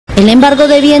El embargo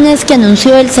de bienes que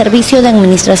anunció el Servicio de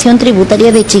Administración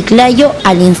Tributaria de Chiclayo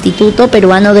al Instituto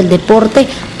Peruano del Deporte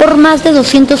por más de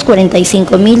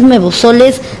 245.000 nuevos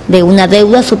soles de una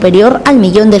deuda superior al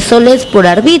 1.000.000 de soles por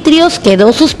arbitrios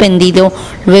quedó suspendido,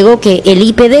 luego que el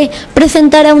IPD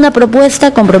presentara una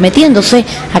propuesta comprometiéndose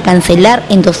a cancelar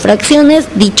en 2 fracciones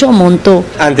dicho monto.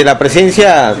 Ante la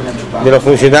presencia de los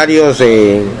funcionarios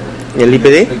del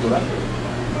IPD,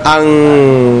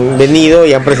 han venido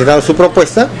y han presentado su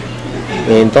propuesta.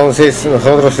 Entonces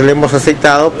nosotros le hemos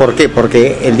aceptado. ¿Por qué?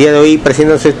 Porque el día de hoy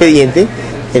presentan su expediente,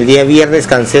 el día viernes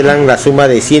cancelan la suma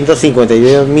de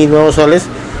 152.000 nuevos soles,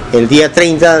 el día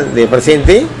 30 de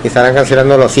presente estarán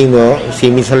cancelando los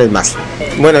 100.000 soles más.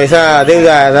 Bueno, esa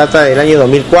deuda data del año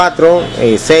 2004,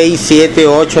 6, 7,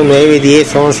 8, 9,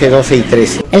 10, 11, 12 y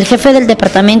 13. El jefe del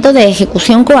Departamento de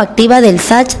Ejecución Coactiva del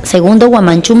Satch, segundo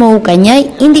Guamanchumo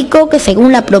Ucañay, indicó que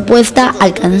según la propuesta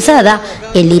alcanzada,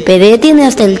 el IPD tiene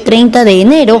hasta el 30 de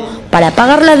enero para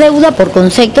pagar la deuda por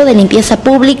concepto de limpieza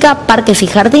pública, parques y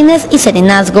jardines y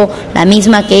serenazgo, la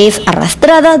misma que es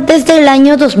arrastrada desde el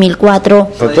año 2004.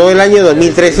 Por todo el año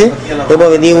 2013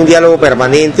 hemos venido un diálogo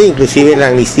permanente, inclusive en la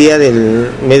amnistía del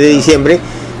mes de diciembre.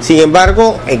 Sin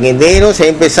embargo, en enero se ha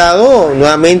empezado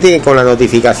nuevamente con la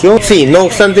notificación. Sí, no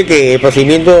obstante que el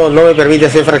procedimiento no me permite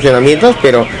hacer fraccionamientos,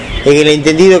 pero en el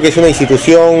entendido que es una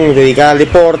institución dedicada al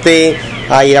deporte,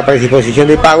 hay la predisposición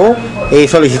de pago, he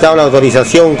solicitado la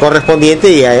autorización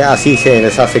correspondiente y así se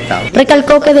les ha aceptado.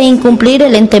 Recalcó que de incumplir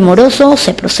el ente moroso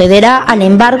se procederá al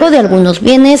embargo de algunos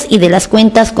bienes y de las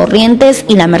cuentas corrientes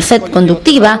y la merced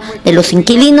conductiva de los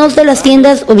inquilinos de las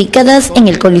tiendas ubicadas en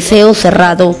el Coliseo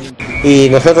Cerrado. Y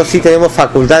nosotros sí tenemos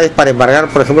facultades para embargar,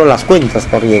 por ejemplo, las cuentas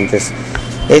corrientes.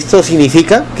 Esto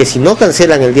significa que si no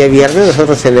cancelan el día viernes,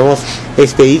 nosotros tenemos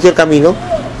expedito el camino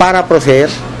para proceder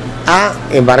a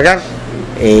embargar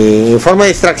en forma de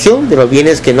extracción de los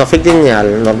bienes que no afecten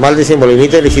al normal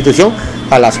desenvolvimiento de la institución,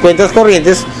 a las cuentas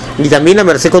corrientes y también la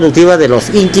merced conductiva de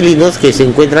los inquilinos que se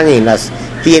encuentran en las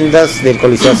tiendas del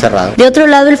Coliseo Cerrado. De otro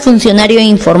lado, el funcionario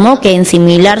informó que en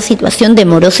similar situación de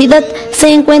morosidad se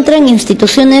encuentran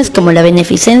instituciones como la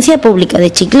Beneficencia Pública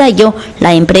de Chiclayo,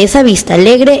 la empresa Vista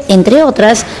Alegre, entre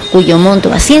otras, cuyo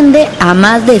monto asciende a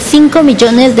más de 5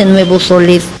 millones de nuevos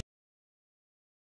soles.